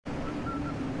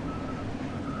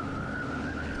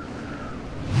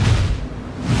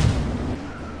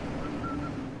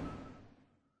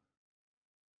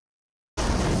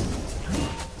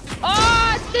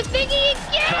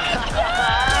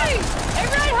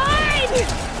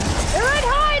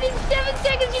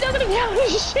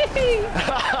Gee!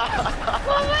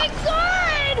 Oh my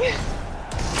god!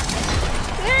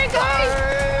 There it goes!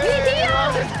 He's here!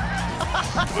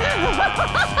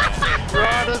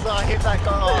 Right as I hit that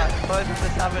guy, both of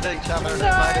us having each other and it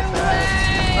made us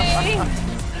No way!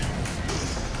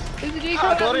 There's a dude I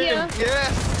coming got up him! here.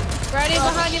 Yes! Right here,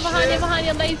 behind you, behind shit. you, behind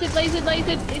you.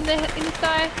 Lasered in the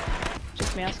sky.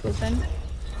 Just mouse skills then.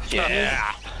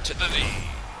 Yeah! To the knee!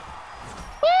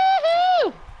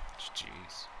 Woohoo!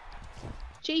 Jeez.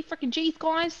 Gee, frickin' G's,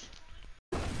 guys.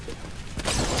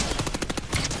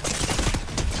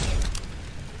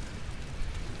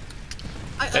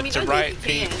 That's a right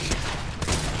peak.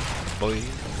 Boy.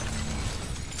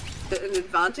 An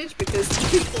advantage because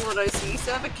people on OCE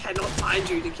server cannot find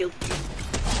you to kill you.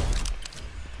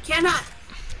 Cannot!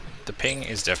 The ping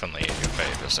is definitely in your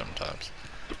favor sometimes.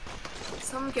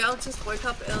 Some girl just woke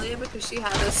up earlier because she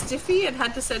had a stiffy and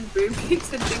had to send boob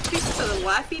pics and dick pics to the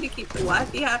wifey to keep the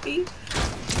wifey happy.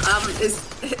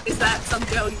 Is that some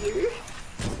girl you?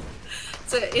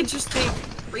 It's an interesting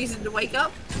reason to wake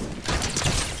up.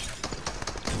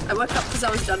 I woke up because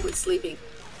I was done with sleeping.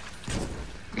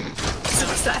 So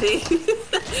exciting.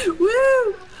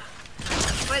 Woo!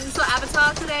 Went and saw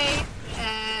Avatar today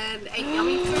and ate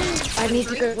yummy food. I need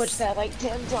to go drinks. watch that like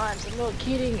 10 times. I'm not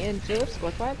kidding. And first,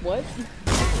 what?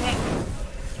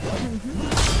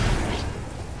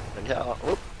 Yeah,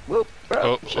 whoop, whoop,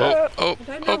 Oh, shit. oh, I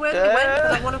don't know where they went,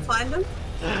 but I want to find them.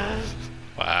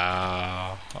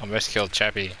 wow. I almost killed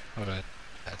Chappie. What a...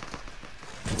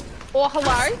 Oh,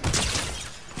 hello?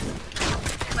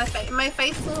 My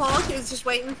faithful hawk is just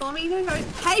waiting for me to go,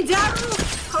 hey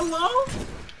Daryl! Hello?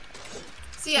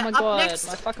 So yeah, Oh my up god, next,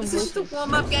 my fucking this is the wolf is-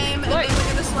 warm-up game, and then we're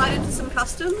going to slide into some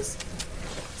customs.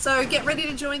 So get ready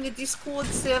to join the Discord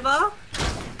server.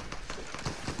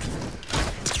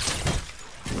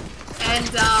 And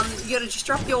you gotta just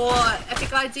drop your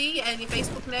Epic ID and your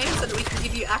Facebook name so that we can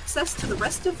give you access to the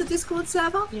rest of the Discord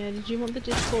server. Yeah, did you want the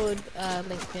Discord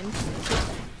link pinned?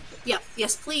 Yeah,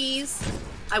 yes please.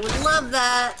 I would love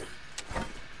that.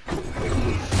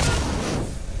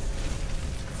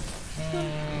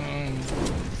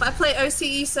 If I play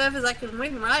OCE servers, I can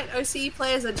win, right? OCE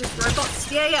players are just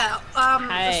robots. Yeah.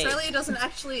 Hey. Australia doesn't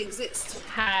actually exist.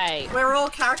 Hey. We're all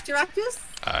character actors.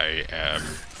 I am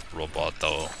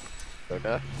Roboto.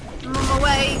 Okay. I'm on my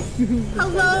way.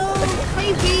 Hello!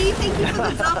 Hey B, thank you for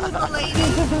the double, the lady.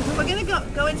 We're gonna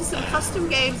go into some custom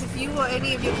games if you or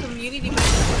any of your community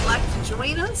members would like to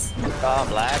join us. Oh,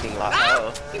 I'm lagging like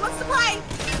hell. He wants to play!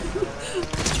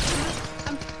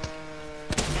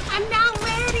 I'm now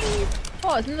ready!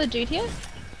 Oh, isn't the dude here?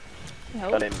 No.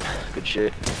 Got him. Good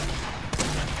shit.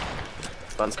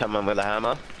 One's coming with a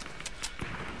hammer.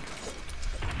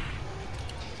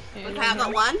 Okay, I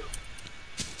got one.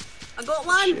 I got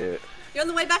one! Shit. You're on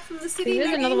the way back from the city. There's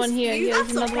no another names one here. to you, Yeah, there's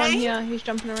that's another one okay. here. He's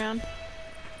jumping around.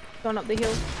 Going up the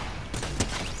hill.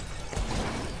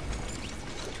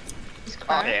 He's Oh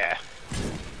crying. yeah.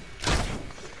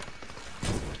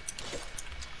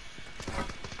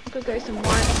 Could go some wine.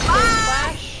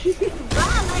 Bye!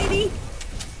 Bye, lady!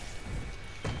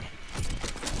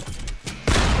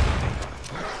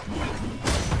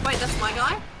 Wait, that's my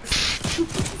guy?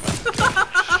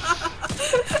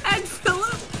 And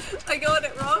Philip, I got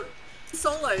it wrong.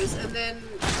 Solos, and then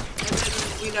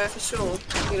we know for sure,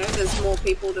 you know, there's more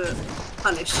people to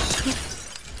punish.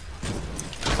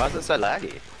 Why is it so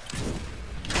laggy?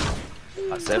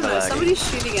 I I said don't know, laggy. somebody's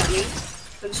shooting at me.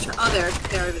 I'm just oh,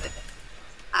 they're over there.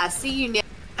 I see you now.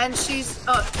 And she's,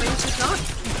 oh, maybe she's not?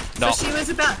 No. So she was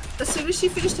about, as soon as she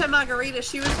finished her margarita,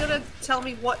 she was gonna tell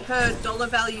me what her dollar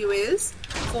value is,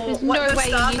 or There's what no her way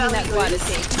you're star using that value glider is.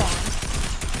 thing. Come on.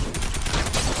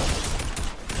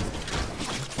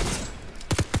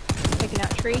 Taking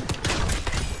out tree.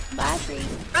 Bye, tree.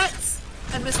 Regrets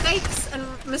and mistakes and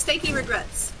mistakey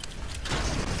regrets.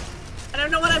 I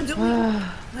don't know what I'm doing.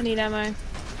 I need ammo. I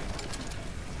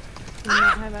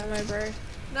don't have ammo, bro.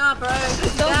 Nah, bro.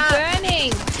 It's all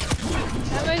burning!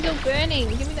 Ammo's all burning.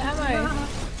 Give me the ammo.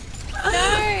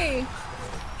 No!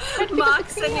 Mark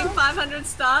sending 500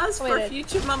 stars for Wait,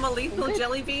 future Mama Lethal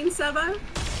Jelly Bean Sebo.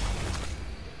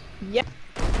 Yep.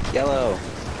 Yellow.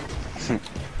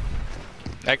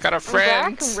 I got a I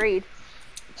friend! can read.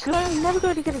 I'm never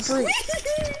going to get a drink.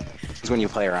 It's when you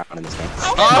play around in this game.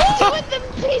 I was doing the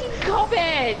pin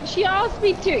comment! She asked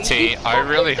me to. T, You I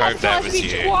really fucking hope that sabotaged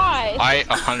was me you. twice. I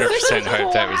 100%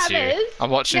 hope that was you. hours. I'm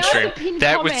watching Now stream. the pinned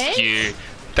That was comment. you.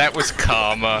 That was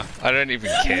karma. I don't even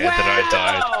care that I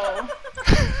died.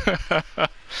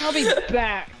 I'll be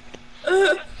back.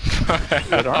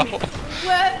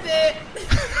 Worth it.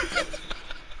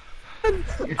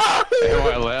 run! Oh, Am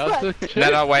I allowed to?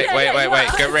 No, wait.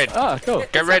 Go red. Ah, cool.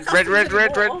 Go red. We're in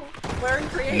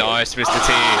creative. Nice, Mr.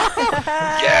 T.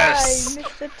 Yes!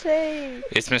 Mr. T.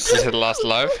 Is Mr. T the last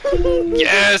alive?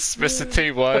 Yes! Mr.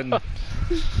 T won.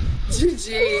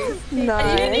 GG. no.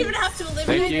 And you didn't even have to eliminate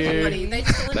Thank you. anybody. They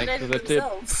just Thanks eliminated for the tip.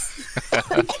 themselves.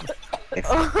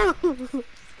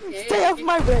 Stay off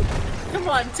my red. Come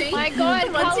on, T. My God,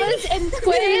 Come on, T. colors and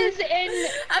squares and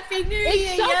Happy New it's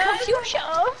Year, so yeah.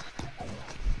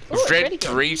 confusing. Red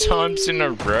 3 times in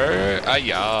a row? Ah,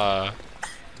 yeah.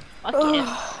 Fuck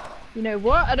yeah. You know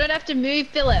what? I don't have to move,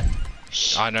 Philip.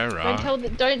 Shh. I know, right?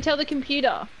 Don't tell the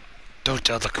computer. Don't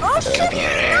tell the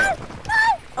computer.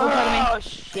 Oh,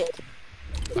 shit.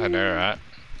 I know, right?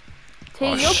 T,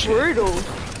 Oh, you're shit. brutal.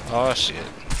 Oh, shit.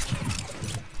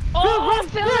 Oh,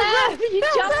 Philip! You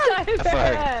jumped over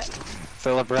Fire.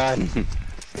 Philip, run.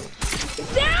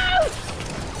 No!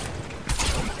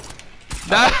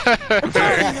 No!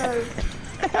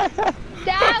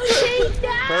 No, T,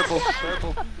 no! Purple.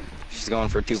 She's going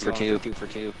for 2 for 2. 2 for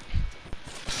 2.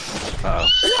 Uh-oh.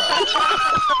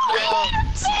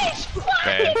 Fish!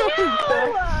 Man. Fucking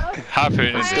hell!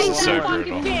 Harpoon is just so fucking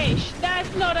brutal. fish!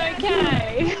 That's not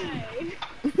okay!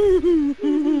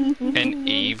 An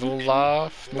evil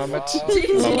laugh, Mama.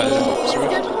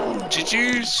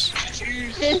 Juju's.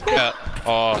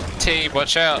 Oh, T,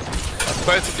 watch out.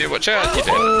 Both of you, watch out. You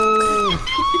did.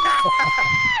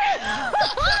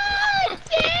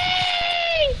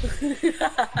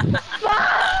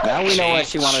 Now we know why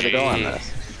she wanted to go on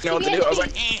this. You know what to do? I was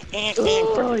like,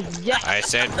 Oh, yes! I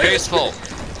said peaceful.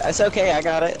 that's okay, I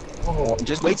got it.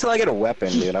 Just wait till I get a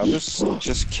weapon, dude. I'll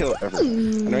just kill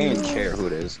everyone. I don't even care who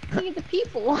it is. Look at the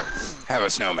people. Have a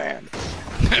snowman.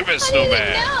 Have a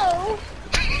snowman. No!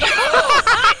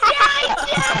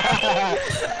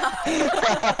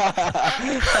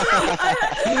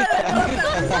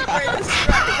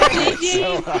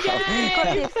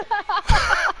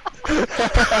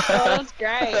 Oh, that's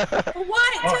great.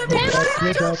 What?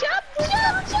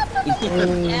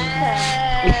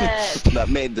 Yes! That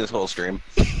made this whole stream.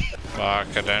 Fuck,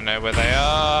 I don't know where they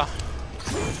are.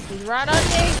 He's right on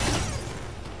me.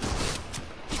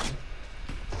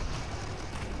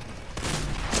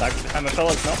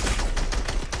 MrPhilip's knocked.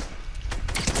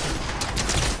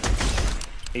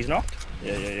 He's knocked?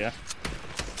 Yeah.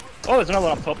 Oh, there's another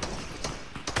one up top.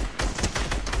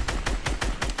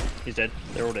 He's dead.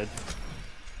 They're all dead.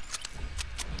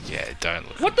 Yeah, don't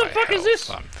look What at the my fuck is health, this?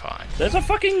 I'm fine. There's a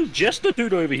fucking jester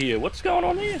dude over here. What's going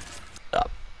on here?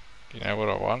 You know what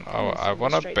I want? I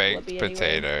want a baked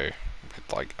potato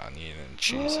with like onion and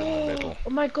cheese in the middle. Oh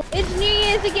my God. It's New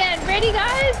Year's again. Ready,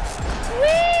 guys?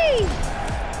 Whee!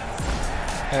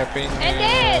 Happy New And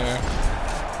Year.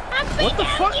 Happy What the New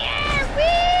fuck? Year!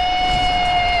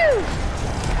 Woo!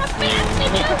 Happy New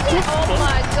Year! Oh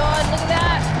my God, look at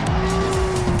that.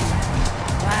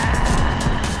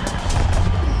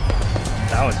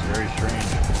 That was very strange.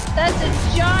 That's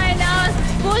a giant ass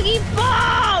boogie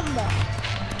bomb!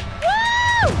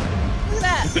 Woo! Look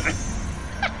at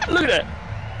that. Look at that!